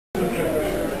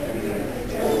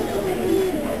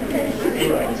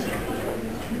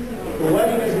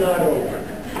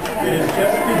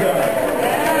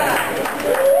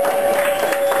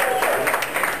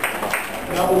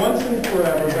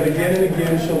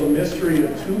the mystery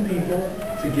of two people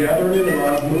together in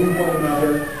love, move one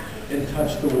another, and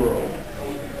touch the world.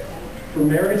 For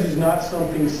marriage is not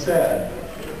something said,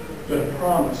 but a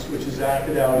promise which is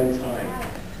acted out in time.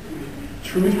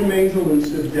 Truth remains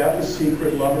elusive, death is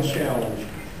secret, love a challenge.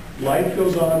 Life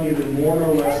goes on neither more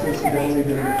nor less incidentally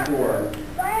than before,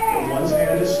 but one's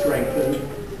hand is strengthened,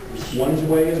 one's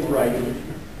way is brightened,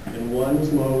 and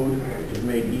one's load is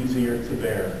made easier to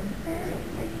bear.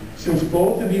 Since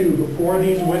both of you, before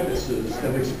these witnesses,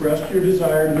 have expressed your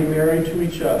desire to be married to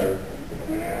each other,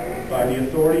 by the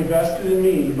authority vested in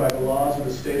me by the laws of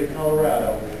the state of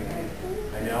Colorado,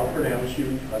 I now pronounce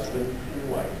you husband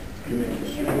and wife. You may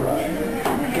kiss your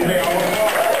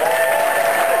bride.